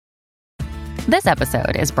This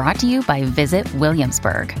episode is brought to you by Visit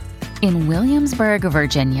Williamsburg. In Williamsburg,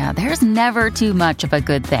 Virginia, there's never too much of a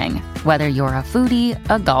good thing. Whether you're a foodie,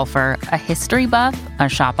 a golfer, a history buff, a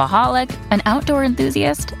shopaholic, an outdoor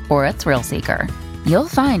enthusiast, or a thrill seeker, you'll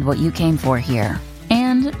find what you came for here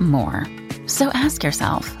and more. So ask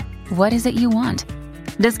yourself, what is it you want?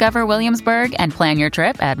 Discover Williamsburg and plan your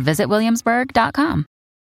trip at visitwilliamsburg.com.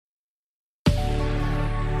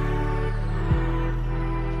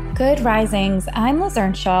 Good Risings, I'm Liz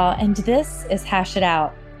Earnshaw, and this is Hash It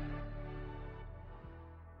Out.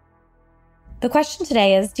 The question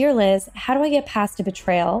today is, Dear Liz, how do I get past a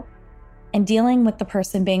betrayal and dealing with the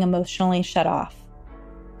person being emotionally shut off?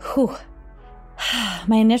 Whew.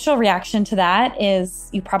 My initial reaction to that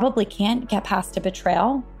is you probably can't get past a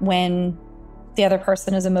betrayal when the other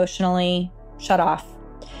person is emotionally shut off.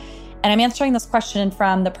 And I'm answering this question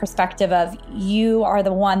from the perspective of you are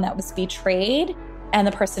the one that was betrayed and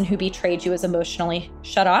the person who betrayed you is emotionally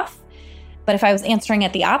shut off. But if I was answering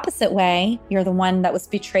it the opposite way, you're the one that was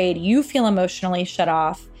betrayed, you feel emotionally shut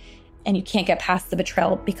off, and you can't get past the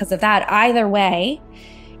betrayal because of that. Either way,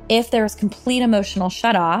 if there's complete emotional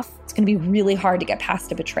shut off, it's going to be really hard to get past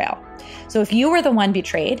a betrayal. So if you were the one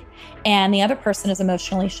betrayed and the other person is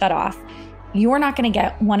emotionally shut off, you're not going to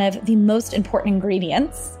get one of the most important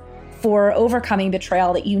ingredients for overcoming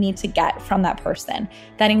betrayal that you need to get from that person.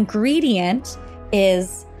 That ingredient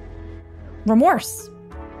is remorse.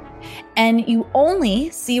 And you only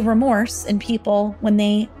see remorse in people when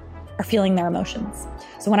they are feeling their emotions.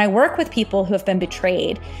 So when I work with people who have been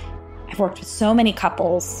betrayed, I've worked with so many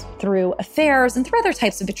couples through affairs and through other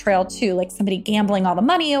types of betrayal too, like somebody gambling all the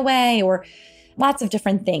money away or lots of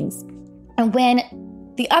different things. And when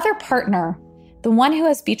the other partner, the one who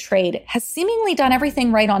has betrayed, has seemingly done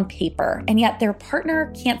everything right on paper, and yet their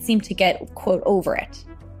partner can't seem to get, quote, over it.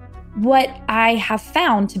 What I have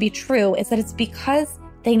found to be true is that it's because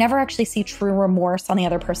they never actually see true remorse on the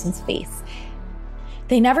other person's face.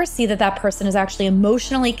 They never see that that person is actually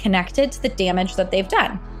emotionally connected to the damage that they've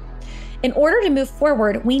done. In order to move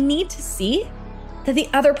forward, we need to see that the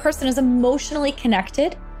other person is emotionally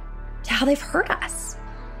connected to how they've hurt us,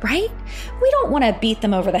 right? We don't want to beat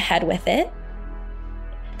them over the head with it.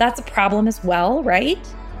 That's a problem as well, right?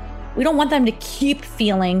 We don't want them to keep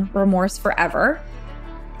feeling remorse forever.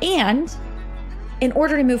 And in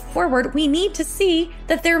order to move forward, we need to see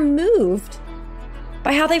that they're moved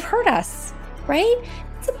by how they've hurt us, right?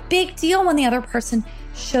 It's a big deal when the other person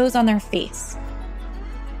shows on their face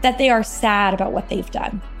that they are sad about what they've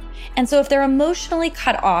done. And so if they're emotionally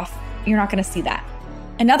cut off, you're not going to see that.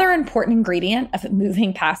 Another important ingredient of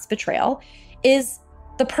moving past betrayal is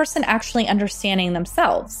the person actually understanding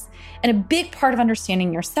themselves. And a big part of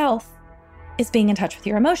understanding yourself is being in touch with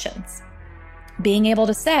your emotions. Being able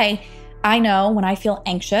to say, I know when I feel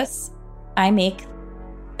anxious, I make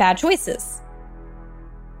bad choices.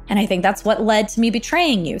 And I think that's what led to me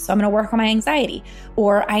betraying you. So I'm going to work on my anxiety.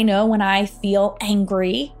 Or I know when I feel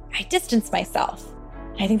angry, I distance myself.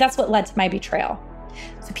 And I think that's what led to my betrayal.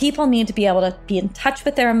 So people need to be able to be in touch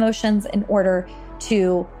with their emotions in order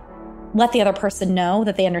to let the other person know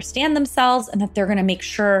that they understand themselves and that they're going to make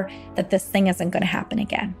sure that this thing isn't going to happen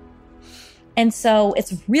again. And so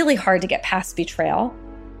it's really hard to get past betrayal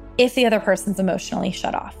if the other person's emotionally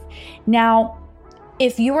shut off. Now,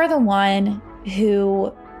 if you are the one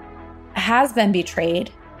who has been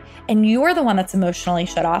betrayed and you're the one that's emotionally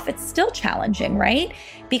shut off, it's still challenging, right?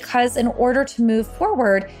 Because in order to move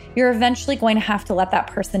forward, you're eventually going to have to let that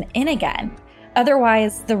person in again.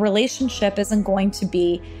 Otherwise, the relationship isn't going to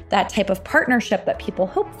be that type of partnership that people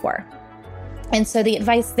hope for. And so the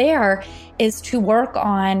advice there is to work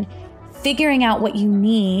on figuring out what you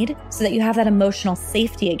need so that you have that emotional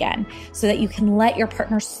safety again, so that you can let your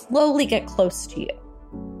partner slowly get close to you.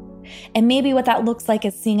 And maybe what that looks like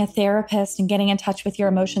is seeing a therapist and getting in touch with your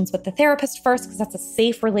emotions with the therapist first, because that's a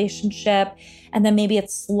safe relationship. And then maybe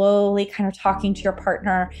it's slowly kind of talking to your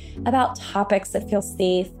partner about topics that feel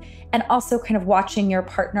safe, and also kind of watching your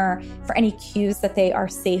partner for any cues that they are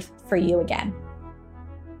safe for you again.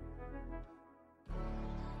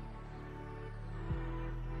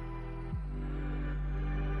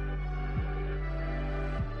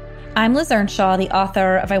 I'm Liz Earnshaw, the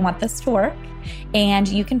author of I Want This to Work, and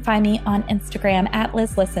you can find me on Instagram at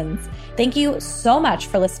Liz Listens. Thank you so much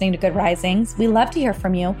for listening to Good Risings. We love to hear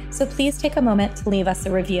from you, so please take a moment to leave us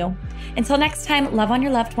a review. Until next time, love on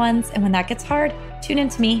your loved ones, and when that gets hard, tune in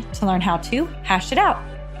to me to learn how to hash it out.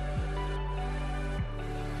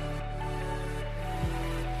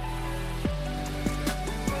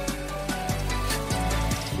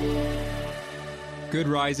 Good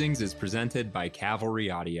Risings is presented by Cavalry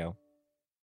Audio.